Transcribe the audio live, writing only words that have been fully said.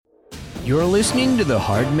You're listening to the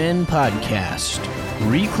Hard Men Podcast,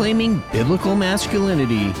 reclaiming biblical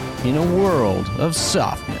masculinity in a world of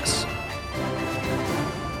softness.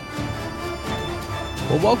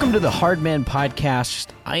 Well, welcome to the Hard Men Podcast.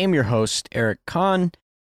 I am your host, Eric Kahn,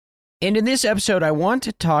 and in this episode, I want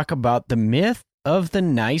to talk about the myth of the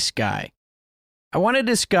nice guy. I want to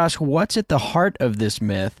discuss what's at the heart of this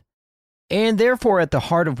myth, and therefore at the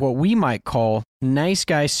heart of what we might call nice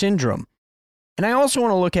guy syndrome. And I also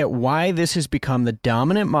want to look at why this has become the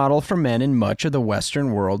dominant model for men in much of the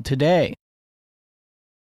Western world today.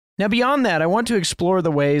 Now, beyond that, I want to explore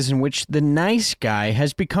the ways in which the nice guy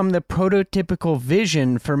has become the prototypical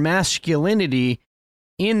vision for masculinity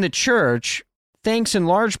in the church, thanks in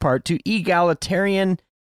large part to egalitarian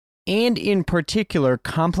and, in particular,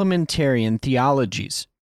 complementarian theologies.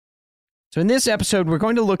 So in this episode, we're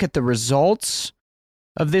going to look at the results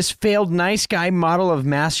of this failed nice guy model of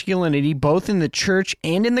masculinity, both in the church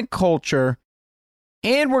and in the culture.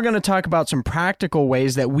 And we're going to talk about some practical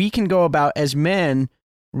ways that we can go about as men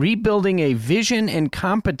rebuilding a vision and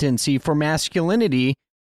competency for masculinity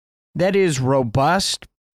that is robust,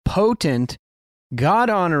 potent,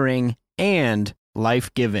 God-honoring, and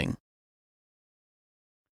life-giving.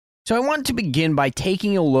 So I want to begin by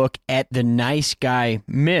taking a look at the nice guy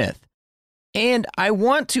myth. And I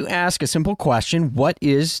want to ask a simple question: what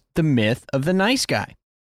is the myth of the nice guy?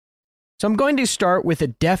 So I'm going to start with a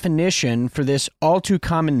definition for this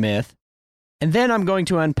all-too-common myth, and then I'm going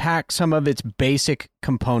to unpack some of its basic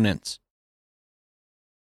components.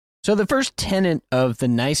 So the first tenet of the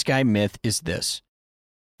nice guy myth is this.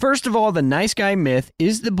 First of all, the nice guy myth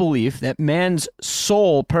is the belief that man's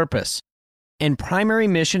sole purpose and primary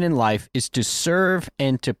mission in life is to serve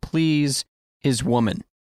and to please his woman.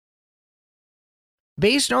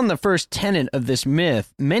 Based on the first tenet of this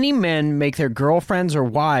myth, many men make their girlfriends or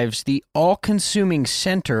wives the all-consuming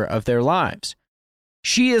center of their lives.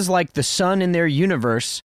 She is like the sun in their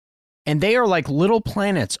universe, and they are like little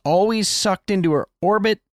planets always sucked into her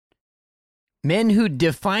orbit. Men who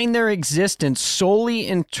define their existence solely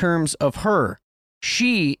in terms of her.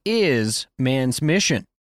 She is man's mission.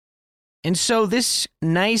 And so this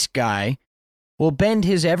nice guy will bend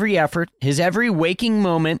his every effort, his every waking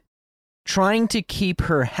moment, trying to keep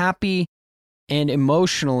her happy and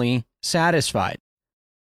emotionally satisfied.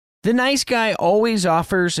 The nice guy always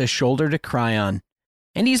offers a shoulder to cry on,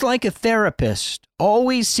 and he's like a therapist,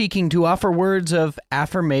 always seeking to offer words of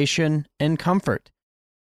affirmation and comfort.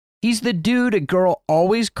 He's the dude a girl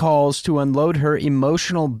always calls to unload her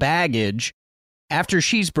emotional baggage after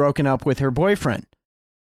she's broken up with her boyfriend,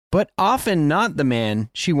 but often not the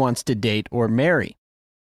man she wants to date or marry.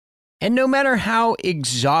 And no matter how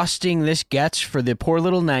exhausting this gets for the poor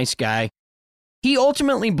little nice guy, he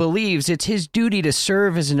ultimately believes it's his duty to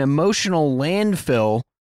serve as an emotional landfill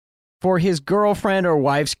for his girlfriend or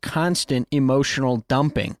wife's constant emotional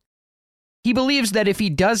dumping. He believes that if he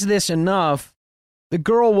does this enough, the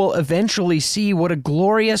girl will eventually see what a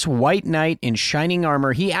glorious white knight in shining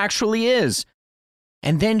armor he actually is,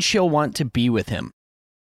 and then she'll want to be with him.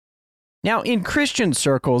 Now, in Christian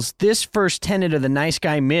circles, this first tenet of the nice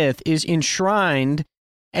guy myth is enshrined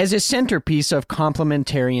as a centerpiece of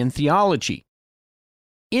complementarian theology.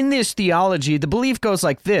 In this theology, the belief goes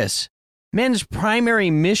like this: men's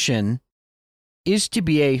primary mission is to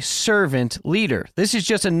be a servant leader. This is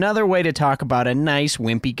just another way to talk about a nice,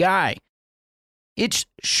 wimpy guy. It's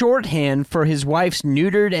shorthand for his wife's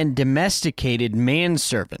neutered and domesticated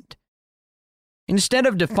manservant. Instead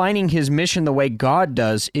of defining his mission the way God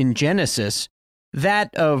does in Genesis,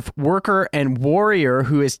 that of worker and warrior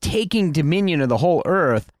who is taking dominion of the whole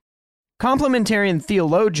earth, complementarian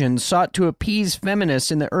theologians sought to appease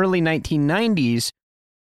feminists in the early 1990s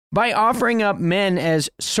by offering up men as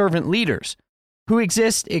servant leaders who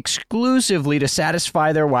exist exclusively to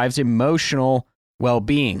satisfy their wives' emotional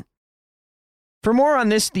well-being. For more on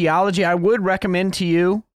this theology, I would recommend to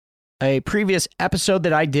you a previous episode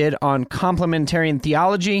that I did on complementarian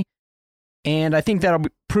theology, and I think that'll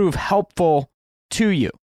prove helpful to you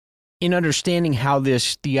in understanding how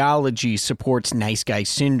this theology supports nice guy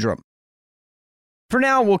syndrome. For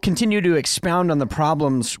now, we'll continue to expound on the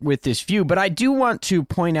problems with this view, but I do want to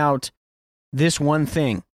point out this one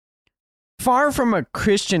thing. Far from a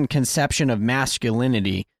Christian conception of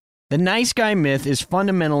masculinity, the nice guy myth is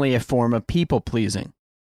fundamentally a form of people-pleasing.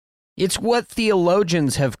 It's what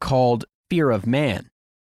theologians have called fear of man.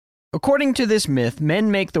 According to this myth, men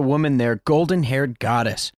make the woman their golden-haired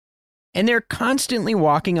goddess, and they're constantly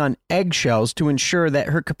walking on eggshells to ensure that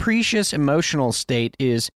her capricious emotional state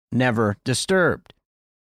is never disturbed.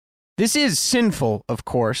 This is sinful, of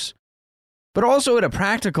course, but also at a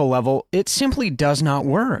practical level, it simply does not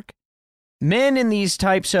work. Men in these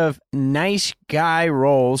types of nice guy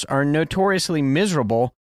roles are notoriously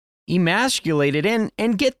miserable, emasculated,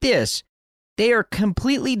 and get this, they are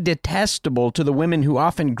completely detestable to the women who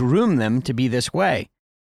often groom them to be this way.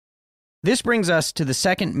 This brings us to the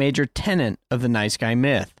second major tenet of the nice guy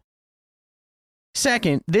myth.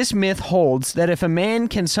 Second, this myth holds that if a man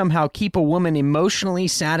can somehow keep a woman emotionally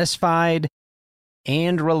satisfied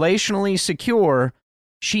and relationally secure,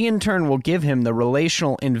 she in turn will give him the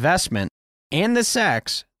relational investment and the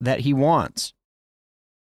sex that he wants.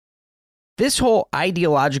 This whole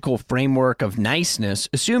ideological framework of niceness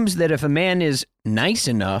assumes that if a man is nice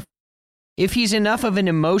enough, if he's enough of an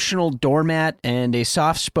emotional doormat and a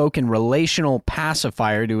soft-spoken relational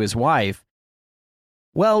pacifier to his wife,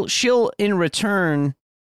 well, she'll in return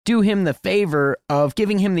do him the favor of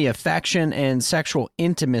giving him the affection and sexual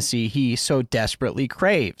intimacy he so desperately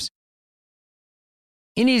craves.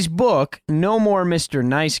 In his book, No More Mr.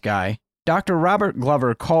 Nice Guy, Dr. Robert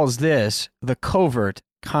Glover calls this the covert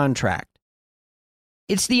contract.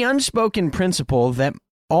 It's the unspoken principle that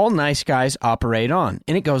all nice guys operate on,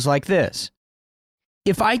 and it goes like this.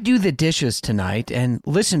 If I do the dishes tonight and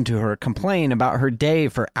listen to her complain about her day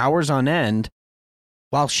for hours on end,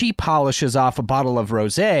 while she polishes off a bottle of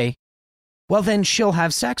rosé, well then she'll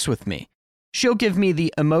have sex with me. She'll give me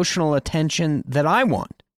the emotional attention that I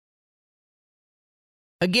want.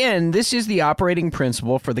 Again, this is the operating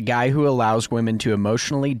principle for the guy who allows women to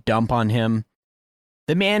emotionally dump on him,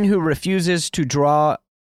 the man who refuses to draw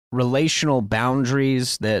relational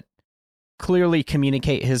boundaries that clearly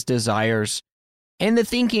communicate his desires, and the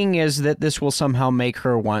thinking is that this will somehow make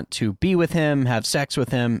her want to be with him, have sex with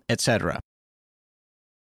him, etc.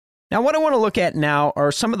 Now, what I want to look at now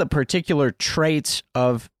are some of the particular traits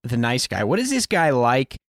of the nice guy. What is this guy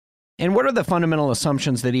like, and what are the fundamental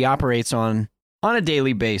assumptions that he operates on a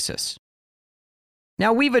daily basis?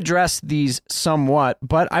 Now, we've addressed these somewhat,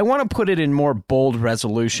 but I want to put it in more bold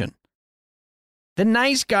resolution. The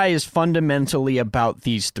nice guy is fundamentally about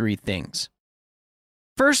these three things.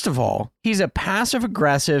 First of all, he's a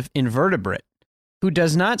passive-aggressive invertebrate who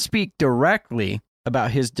does not speak directly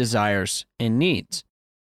about his desires and needs.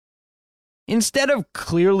 Instead of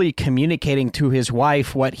clearly communicating to his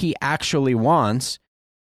wife what he actually wants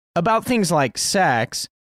about things like sex,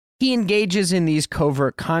 he engages in these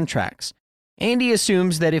covert contracts, and he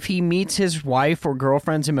assumes that if he meets his wife or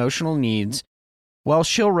girlfriend's emotional needs, well,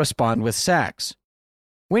 she'll respond with sex.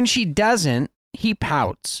 When she doesn't, he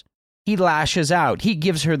pouts, he lashes out, he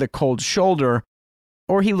gives her the cold shoulder,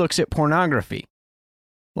 or he looks at pornography.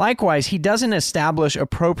 Likewise, he doesn't establish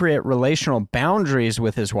appropriate relational boundaries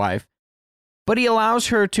with his wife, but he allows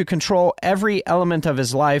her to control every element of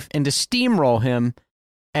his life and to steamroll him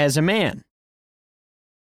as a man.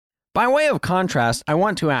 By way of contrast, I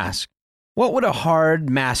want to ask, what would a hard,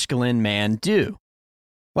 masculine man do?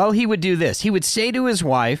 Well, he would do this. He would say to his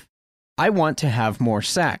wife, I want to have more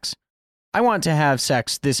sex. I want to have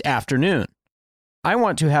sex this afternoon. I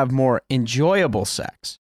want to have more enjoyable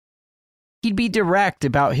sex. He'd be direct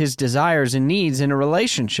about his desires and needs in a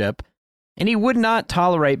relationship, and he would not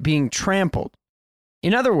tolerate being trampled.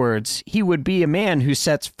 In other words, he would be a man who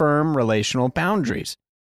sets firm relational boundaries.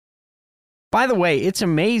 By the way, it's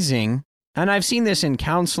amazing, and I've seen this in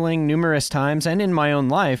counseling numerous times and in my own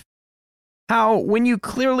life, how when you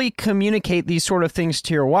clearly communicate these sort of things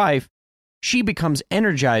to your wife, she becomes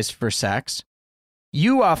energized for sex,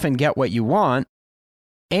 you often get what you want,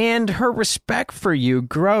 and her respect for you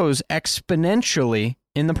grows exponentially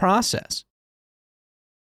in the process.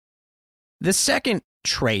 The second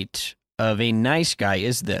trait of a nice guy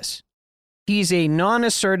is this. He's a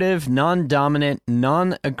non-assertive, non-dominant,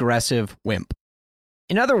 non-aggressive wimp.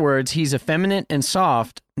 In other words, he's effeminate and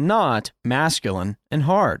soft, not masculine and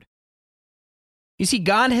hard. You see,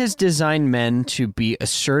 God has designed men to be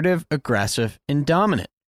assertive, aggressive, and dominant.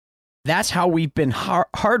 That's how we've been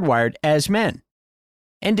hardwired as men.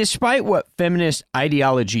 And despite what feminist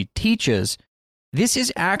ideology teaches, this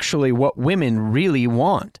is actually what women really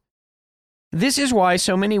want. This is why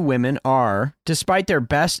so many women are, despite their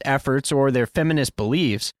best efforts or their feminist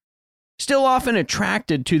beliefs, still often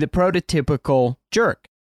attracted to the prototypical jerk.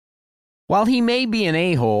 While he may be an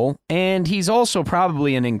a-hole, and he's also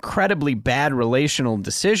probably an incredibly bad relational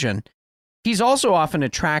decision, he's also often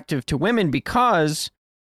attractive to women because,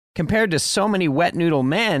 compared to so many wet noodle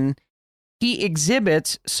men, he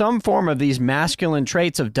exhibits some form of these masculine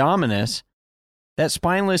traits of dominance that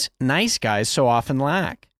spineless nice guys so often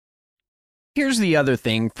lack. Here's the other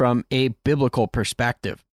thing from a biblical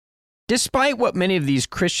perspective. Despite what many of these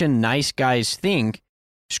Christian nice guys think,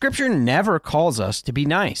 Scripture never calls us to be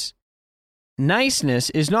nice. Niceness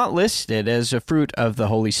is not listed as a fruit of the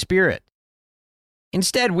Holy Spirit.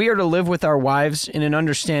 Instead, we are to live with our wives in an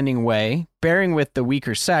understanding way, bearing with the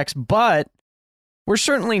weaker sex, but we're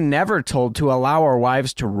certainly never told to allow our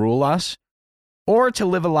wives to rule us or to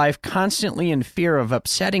live a life constantly in fear of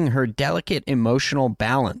upsetting her delicate emotional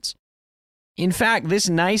balance. In fact, this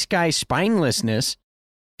nice guy spinelessness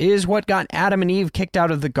is what got Adam and Eve kicked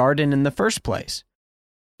out of the garden in the first place.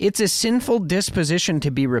 It's a sinful disposition to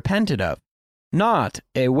be repented of, not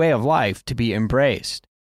a way of life to be embraced.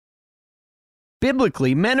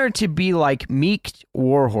 Biblically, men are to be like meek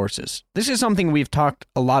war horses. This is something we've talked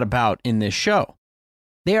a lot about in this show.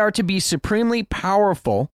 They are to be supremely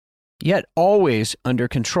powerful, yet always under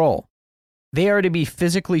control. They are to be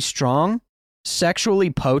physically strong, sexually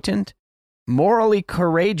potent, morally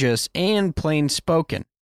courageous, and plain-spoken.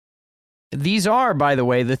 These are, by the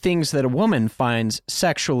way, the things that a woman finds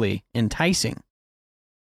sexually enticing.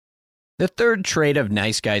 The third trait of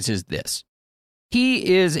nice guys is this.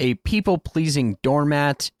 He is a people-pleasing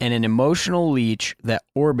doormat and an emotional leech that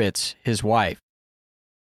orbits his wife.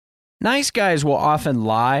 Nice guys will often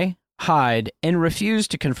lie, hide, and refuse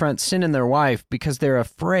to confront sin in their wife because they're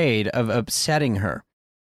afraid of upsetting her.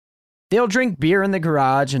 They'll drink beer in the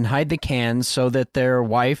garage and hide the cans so that their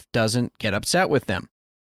wife doesn't get upset with them.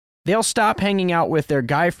 They'll stop hanging out with their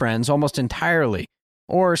guy friends almost entirely,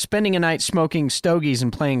 or spending a night smoking stogies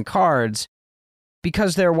and playing cards,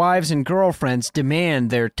 because their wives and girlfriends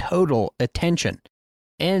demand their total attention.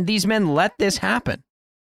 And these men let this happen.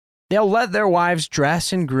 They'll let their wives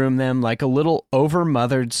dress and groom them like a little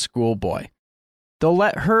over-mothered schoolboy. They'll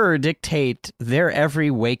let her dictate their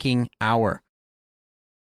every waking hour.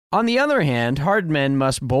 On the other hand, hard men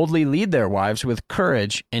must boldly lead their wives with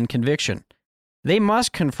courage and conviction. They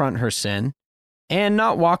must confront her sin and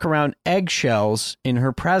not walk around eggshells in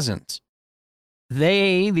her presence.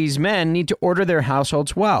 These men, need to order their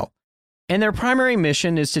households well, and their primary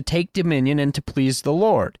mission is to take dominion and to please the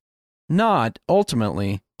Lord, not,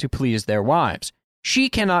 ultimately, to please their wives. She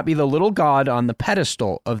cannot be the little god on the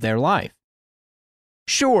pedestal of their life.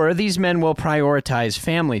 Sure, these men will prioritize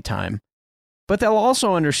family time, but they'll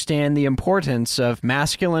also understand the importance of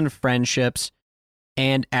masculine friendships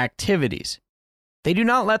and activities. They do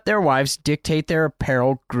not let their wives dictate their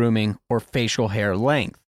apparel, grooming, or facial hair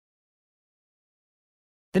length.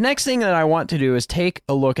 The next thing that I want to do is take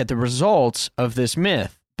a look at the results of this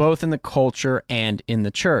myth, both in the culture and in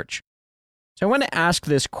the church. So I want to ask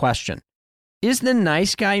this question. Is the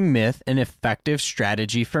nice guy myth an effective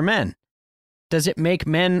strategy for men? Does it make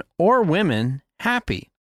men or women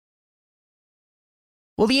happy?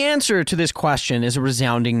 Well, the answer to this question is a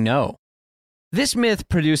resounding no. This myth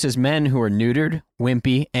produces men who are neutered,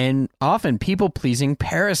 wimpy, and often people-pleasing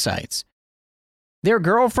parasites. Their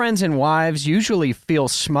girlfriends and wives usually feel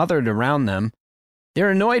smothered around them,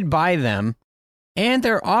 they're annoyed by them, and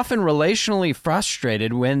they're often relationally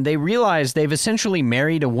frustrated when they realize they've essentially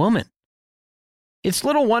married a woman. It's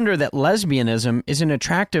little wonder that lesbianism is an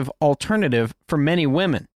attractive alternative for many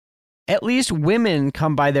women. At least women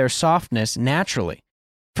come by their softness naturally.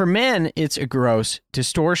 For men, it's a gross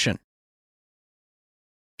distortion.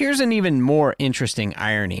 Here's an even more interesting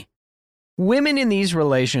irony. Women in these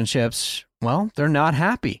relationships, well, they're not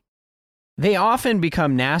happy. They often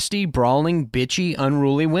become nasty, brawling, bitchy,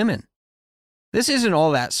 unruly women. This isn't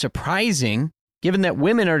all that surprising, given that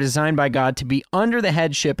women are designed by God to be under the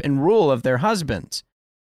headship and rule of their husbands,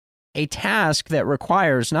 a task that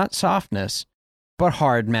requires not softness, but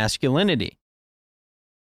hard masculinity.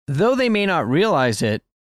 Though they may not realize it,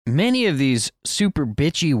 many of these super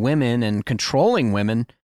bitchy women and controlling women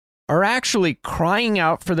are actually crying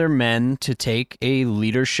out for their men to take a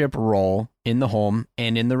leadership role in the home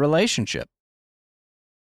and in the relationship.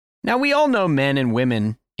 Now, we all know men and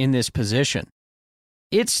women in this position.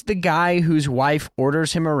 It's the guy whose wife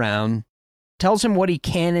orders him around, tells him what he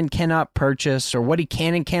can and cannot purchase, or what he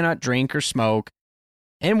can and cannot drink or smoke,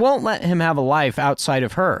 and won't let him have a life outside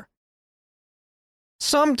of her.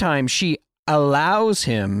 Sometimes she allows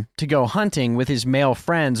him to go hunting with his male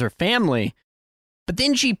friends or family, but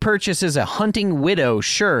then she purchases a hunting widow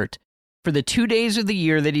shirt for the 2 days of the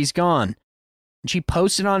year that he's gone. And she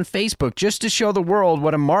posts it on Facebook just to show the world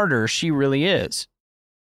what a martyr she really is.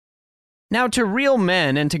 Now, to real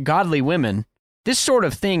men and to godly women, this sort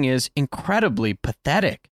of thing is incredibly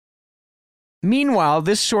pathetic. Meanwhile,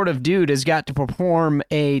 this sort of dude has got to perform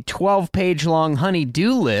a 12-page long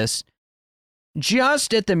honey-do list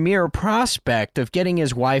just at the mere prospect of getting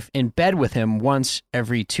his wife in bed with him once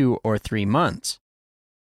every 2 or 3 months.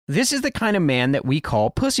 This is the kind of man that we call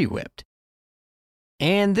pussy-whipped.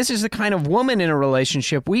 And this is the kind of woman in a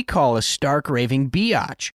relationship we call a stark raving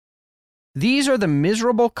biatch. These are the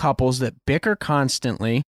miserable couples that bicker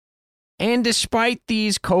constantly And despite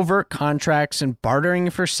these covert contracts and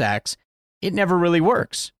bartering for sex, it never really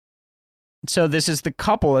works. So this is the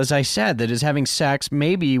couple, as I said, that is having sex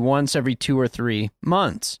maybe once every 2 or 3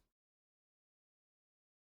 months.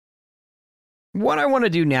 What I want to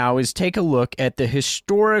do now is take a look at the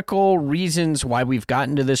historical reasons why we've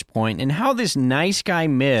gotten to this point and how this nice guy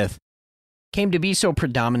myth came to be so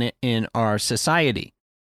predominant in our society.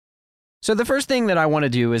 So the first thing that I want to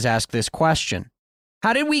do is ask this question.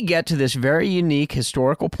 How did we get to this very unique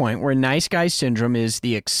historical point where nice guy syndrome is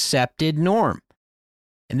the accepted norm?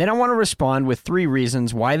 And then I want to respond with 3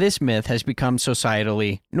 reasons why this myth has become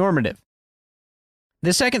societally normative.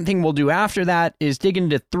 The second thing we'll do after that is dig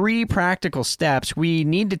into 3 practical steps we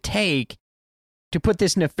need to take to put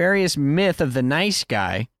this nefarious myth of the nice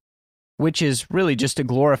guy, which is really just a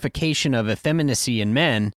glorification of effeminacy in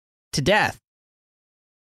men, to death.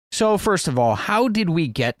 So first of all, how did we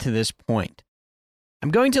get to this point? I'm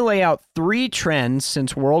going to lay out 3 trends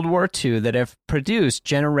since World War II that have produced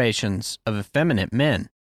generations of effeminate men,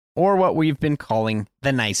 or what we've been calling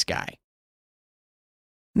the nice guy.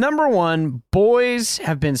 Number 1, boys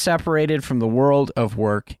have been separated from the world of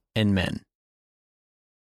work and men.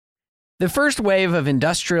 The first wave of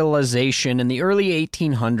industrialization in the early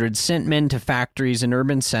 1800s sent men to factories and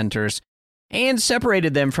urban centers and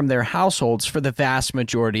separated them from their households for the vast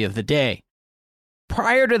majority of the day.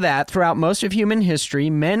 Prior to that, throughout most of human history,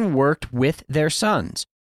 men worked with their sons,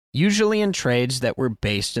 usually in trades that were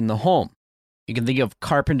based in the home. You can think of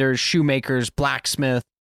carpenters, shoemakers, blacksmiths,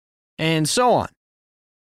 and so on.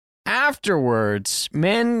 Afterwards,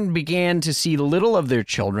 men began to see little of their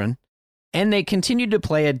children, and they continued to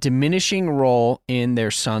play a diminishing role in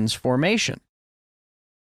their sons' formation.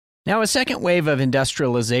 Now, a second wave of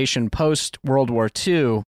industrialization post-World War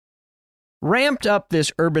II ramped up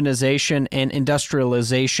this urbanization and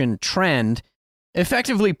industrialization trend,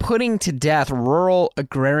 effectively putting to death rural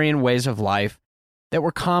agrarian ways of life that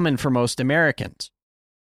were common for most Americans.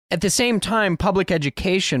 At the same time, public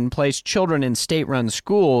education placed children in state-run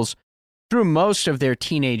schools through most of their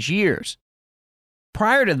teenage years.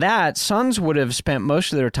 Prior to that, sons would have spent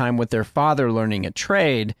most of their time with their father learning a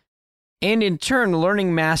trade, and in turn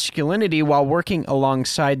learning masculinity while working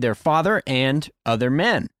alongside their father and other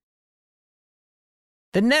men.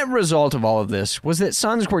 The net result of all of this was that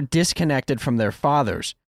sons were disconnected from their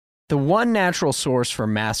fathers, the one natural source for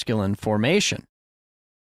masculine formation.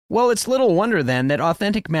 Well, it's little wonder then that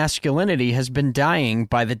authentic masculinity has been dying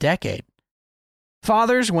by the decade.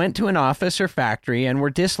 Fathers went to an office or factory and were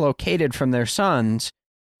dislocated from their sons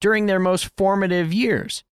during their most formative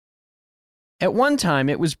years. At one time,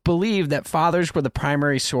 it was believed that fathers were the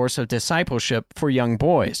primary source of discipleship for young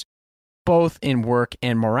boys, both in work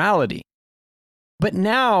and morality. But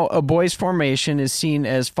now, a boy's formation is seen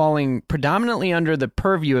as falling predominantly under the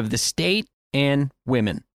purview of the state and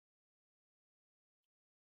women.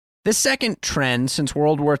 The second trend since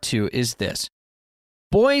World War II is this.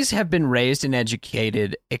 Boys have been raised and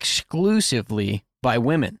educated exclusively by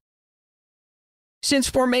women. Since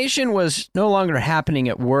formation was no longer happening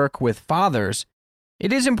at work with fathers,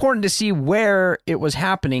 it is important to see where it was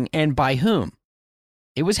happening and by whom.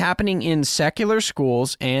 It was happening in secular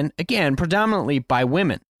schools and, again, predominantly by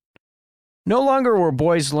women. No longer were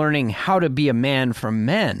boys learning how to be a man from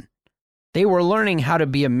men. They were learning how to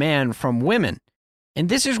be a man from women. And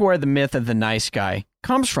this is where the myth of the nice guy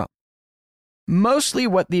comes from. Mostly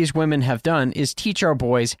what these women have done is teach our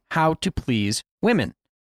boys how to please women.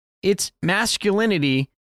 It's masculinity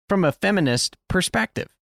from a feminist perspective.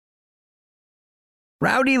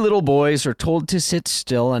 Rowdy little boys are told to sit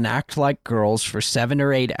still and act like girls for 7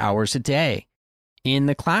 or 8 hours a day in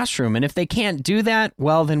the classroom. And if they can't do that,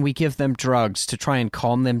 well, then we give them drugs to try and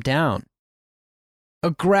calm them down.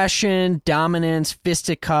 Aggression, dominance,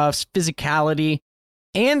 fisticuffs, physicality,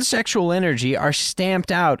 and sexual energy are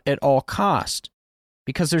stamped out at all cost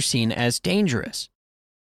because they're seen as dangerous.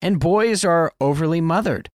 And boys are overly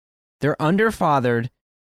mothered. They're underfathered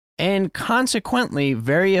and consequently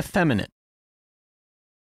very effeminate.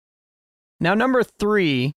 Now, number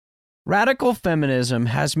 3, radical feminism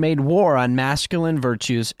has made war on masculine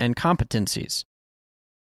virtues and competencies.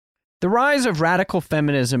 The rise of radical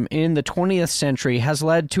feminism in the 20th century has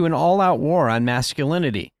led to an all-out war on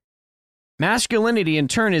masculinity. Masculinity, in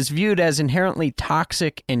turn, is viewed as inherently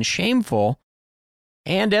toxic and shameful,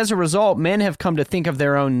 and as a result, men have come to think of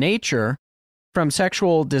their own nature, from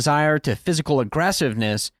sexual desire to physical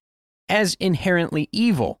aggressiveness, as inherently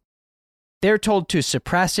evil. They're told to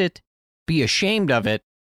suppress it, be ashamed of it,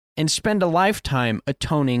 and spend a lifetime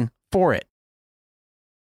atoning for it.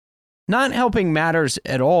 Not helping matters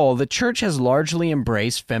at all, the church has largely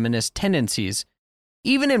embraced feminist tendencies,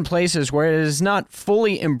 even in places where it has not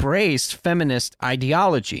fully embraced feminist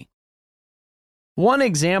ideology. One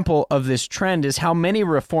example of this trend is how many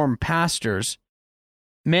Reformed pastors,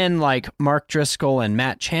 men like Mark Driscoll and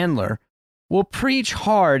Matt Chandler, will preach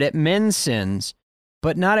hard at men's sins,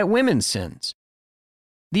 but not at women's sins.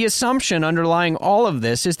 The assumption underlying all of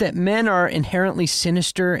this is that men are inherently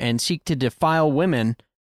sinister and seek to defile women,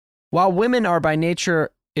 while women are by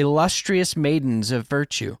nature illustrious maidens of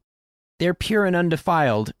virtue. They're pure and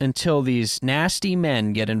undefiled until these nasty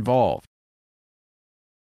men get involved.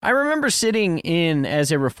 I remember sitting in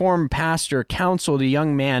as a Reformed pastor counseled a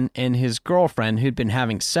young man and his girlfriend who'd been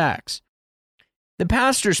having sex. The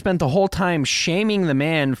pastor spent the whole time shaming the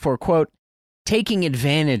man for, quote, taking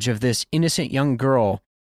advantage of this innocent young girl,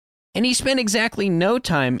 and he spent exactly no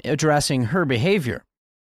time addressing her behavior.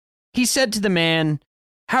 He said to the man,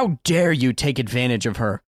 "How dare you take advantage of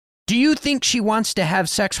her? Do you think she wants to have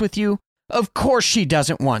sex with you? Of course she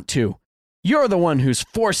doesn't want to. You're the one who's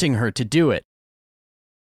forcing her to do it."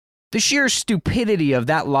 The sheer stupidity of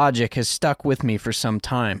that logic has stuck with me for some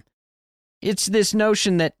time. It's this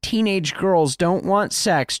notion that teenage girls don't want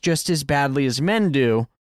sex just as badly as men do,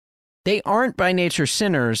 they aren't by nature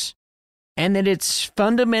sinners, and that it's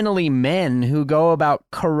fundamentally men who go about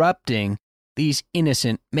corrupting these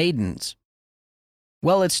innocent maidens.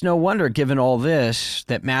 Well, it's no wonder, given all this,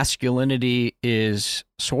 that masculinity is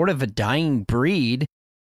sort of a dying breed,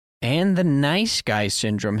 and the nice guy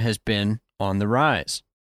syndrome has been on the rise.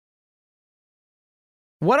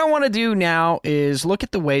 What I want to do now is look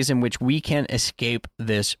at the ways in which we can escape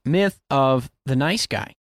this myth of the nice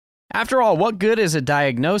guy. After all, what good is a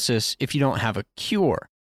diagnosis if you don't have a cure?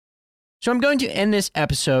 So I'm going to end this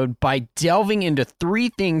episode by delving into 3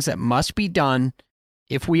 things that must be done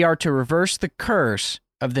if we are to reverse the curse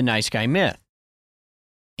of the nice guy myth.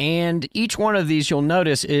 And each one of these, you'll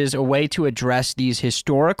notice, is a way to address these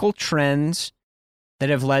historical trends that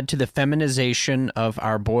have led to the feminization of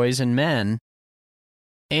our boys and men,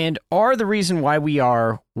 and are the reason why we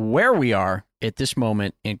are where we are at this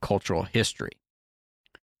moment in cultural history.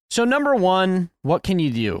 So number 1, what can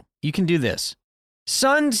you do? You can do this.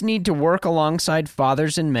 Sons need to work alongside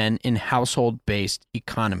fathers and men in household-based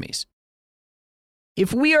economies.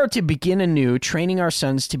 If we are to begin anew training our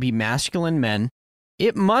sons to be masculine men,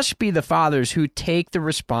 it must be the fathers who take the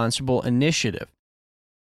responsible initiative.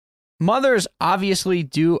 Mothers obviously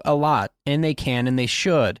do a lot, and they can and they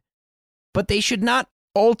should, but they should not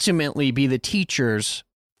ultimately be the teachers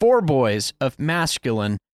for boys of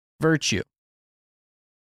masculine virtue.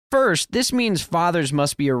 First, this means fathers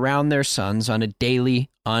must be around their sons on a daily,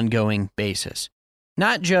 ongoing basis,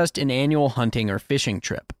 not just an annual hunting or fishing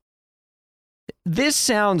trip. This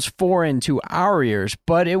sounds foreign to our ears,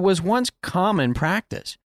 but it was once common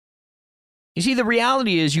practice. You see, the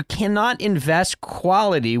reality is you cannot invest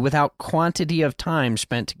quality without quantity of time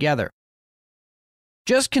spent together.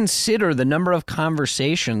 Just consider the number of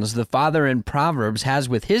conversations the father in Proverbs has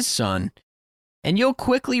with his son, and you'll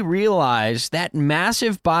quickly realize that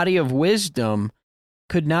massive body of wisdom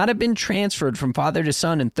could not have been transferred from father to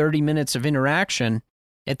son in 30 minutes of interaction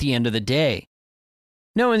at the end of the day.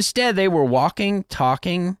 No, instead they were walking,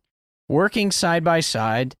 talking, working side by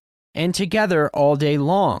side, and together all day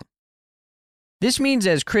long. This means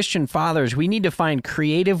as Christian fathers, we need to find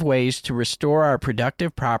creative ways to restore our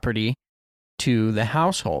productive property to the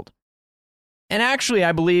household. And actually,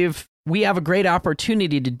 I believe we have a great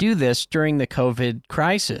opportunity to do this during the COVID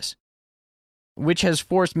crisis, which has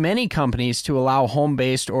forced many companies to allow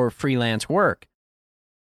home-based or freelance work.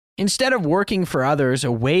 Instead of working for others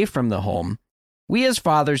away from the home, we as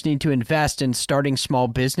fathers need to invest in starting small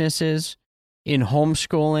businesses, in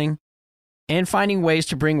homeschooling, and finding ways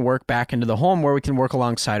to bring work back into the home where we can work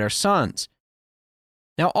alongside our sons.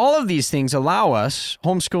 Now, all of these things allow us,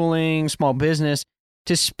 homeschooling, small business,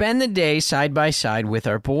 to spend the day side by side with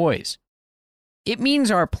our boys. It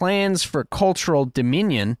means our plans for cultural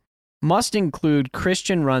dominion must include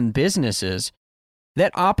Christian-run businesses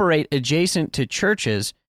that operate adjacent to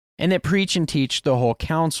churches and that preach and teach the whole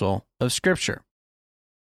counsel of Scripture.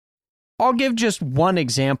 I'll give just one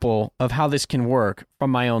example of how this can work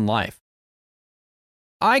from my own life.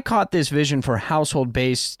 I caught this vision for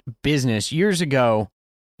household-based business years ago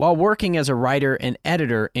while working as a writer and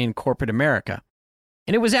editor in corporate America.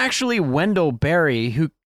 And it was actually Wendell Berry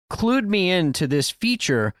who clued me into this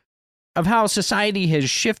feature of how society has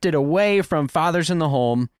shifted away from fathers in the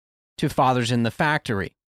home to fathers in the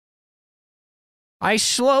factory. I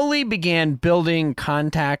slowly began building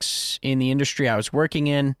contacts in the industry I was working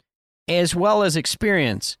in, as well as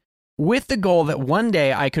experience, with the goal that one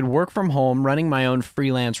day I could work from home running my own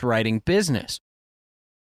freelance writing business.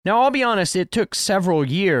 Now, I'll be honest, it took several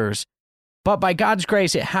years, but by God's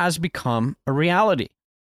grace, it has become a reality.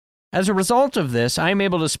 As a result of this, I am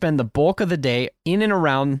able to spend the bulk of the day in and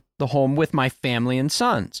around the home with my family and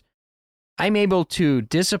sons. I'm able to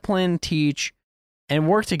discipline, teach, and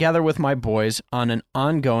work together with my boys on an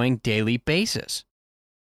ongoing daily basis.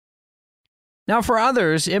 Now, for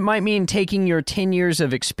others, it might mean taking your 10 years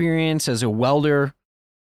of experience as a welder,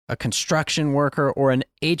 a construction worker, or an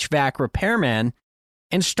HVAC repairman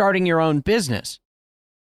and starting your own business.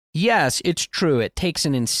 Yes, it's true, it takes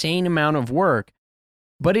an insane amount of work,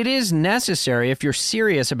 but it is necessary if you're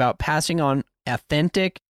serious about passing on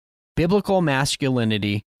authentic, biblical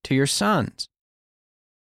masculinity to your sons.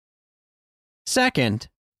 Second,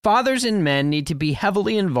 fathers and men need to be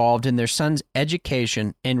heavily involved in their sons'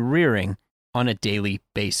 education and rearing on a daily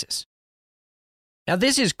basis. Now,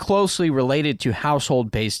 this is closely related to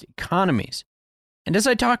household-based economies. And as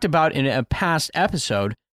I talked about in a past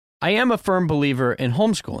episode, I am a firm believer in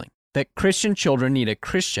homeschooling, that Christian children need a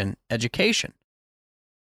Christian education.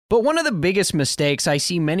 But one of the biggest mistakes I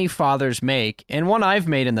see many fathers make, and one I've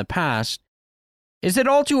made in the past, is that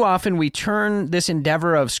all too often we turn this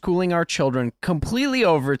endeavor of schooling our children completely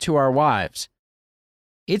over to our wives.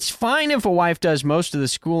 It's fine if a wife does most of the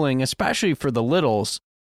schooling, especially for the littles,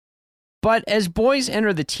 but as boys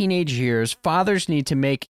enter the teenage years, fathers need to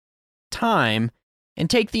make time and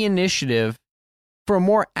take the initiative for a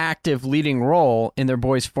more active leading role in their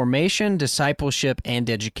boys' formation, discipleship, and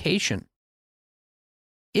education.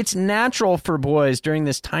 It's natural for boys during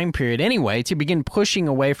this time period anyway to begin pushing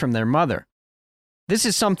away from their mother. This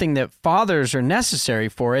is something that fathers are necessary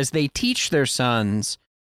for as they teach their sons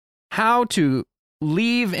how to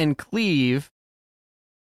leave and cleave,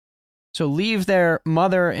 so leave their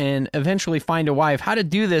mother and eventually find a wife, how to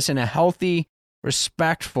do this in a healthy,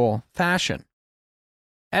 respectful fashion.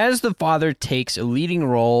 As the father takes a leading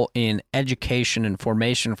role in education and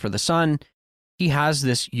formation for the son, he has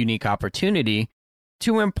this unique opportunity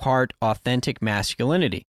to impart authentic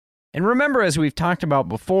masculinity. And remember, as we've talked about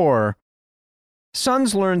before,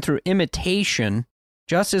 sons learn through imitation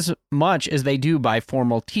just as much as they do by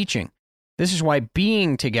formal teaching. This is why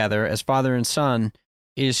being together as father and son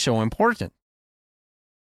is so important.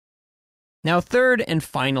 Now, third and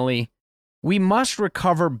finally, we must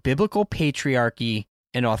recover biblical patriarchy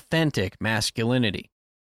and authentic masculinity.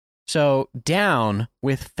 So, down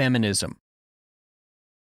with feminism.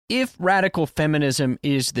 If radical feminism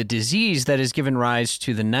is the disease that has given rise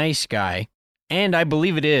to the nice guy, and I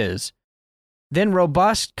believe it is, then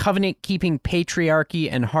robust covenant-keeping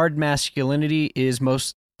patriarchy and hard masculinity is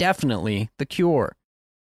most definitely the cure.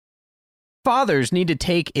 Fathers need to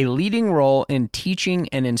take a leading role in teaching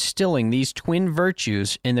and instilling these twin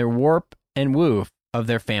virtues in their warp and woof of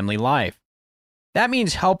their family life. That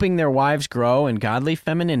means helping their wives grow in godly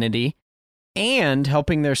femininity and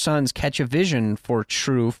helping their sons catch a vision for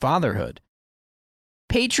true fatherhood.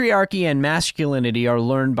 Patriarchy and masculinity are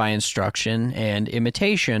learned by instruction and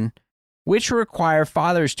imitation, which require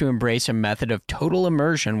fathers to embrace a method of total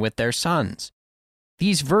immersion with their sons.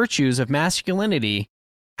 These virtues of masculinity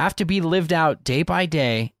have to be lived out day by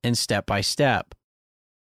day and step by step.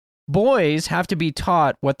 Boys have to be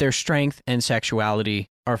taught what their strength and sexuality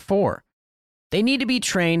are for. They need to be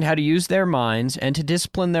trained how to use their minds and to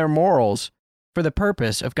discipline their morals for the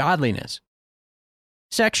purpose of godliness.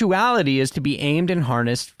 Sexuality is to be aimed and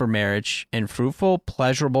harnessed for marriage and fruitful,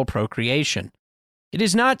 pleasurable procreation. It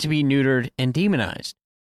is not to be neutered and demonized.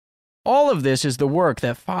 All of this is the work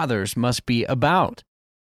that fathers must be about.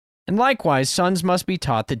 And likewise, sons must be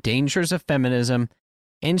taught the dangers of feminism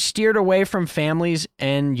and steered away from families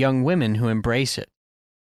and young women who embrace it.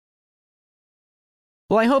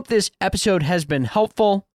 Well, I hope this episode has been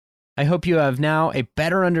helpful. I hope you have now a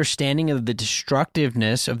better understanding of the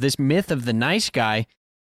destructiveness of this myth of the nice guy,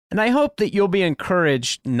 and I hope that you'll be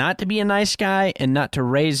encouraged not to be a nice guy and not to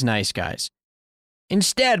raise nice guys.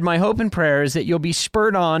 Instead, my hope and prayer is that you'll be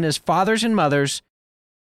spurred on as fathers and mothers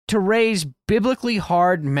to raise biblically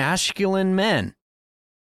hard masculine men.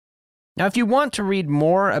 Now, if you want to read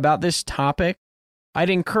more about this topic, I'd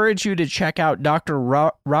encourage you to check out Dr.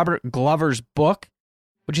 Robert Glover's book,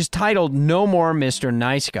 which is titled No More Mr.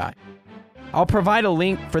 Nice Guy. I'll provide a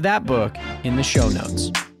link for that book in the show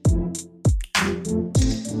notes.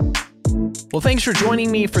 Well, thanks for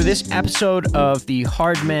joining me for this episode of the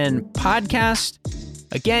Hard Men Podcast.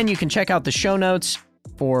 Again, you can check out the show notes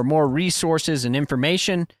for more resources and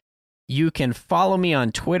information. You can follow me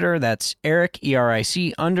on Twitter. That's Eric,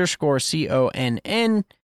 ERIC_CONN.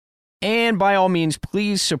 And by all means,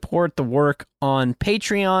 please support the work on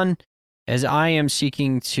Patreon as I am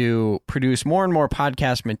seeking to produce more and more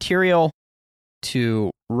podcast material.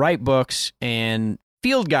 to write books and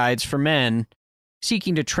field guides for men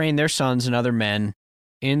seeking to train their sons and other men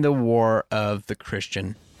in the war of the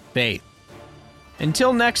Christian faith.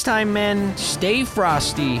 Until next time, men, stay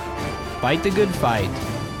frosty, fight the good fight,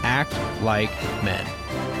 act like men.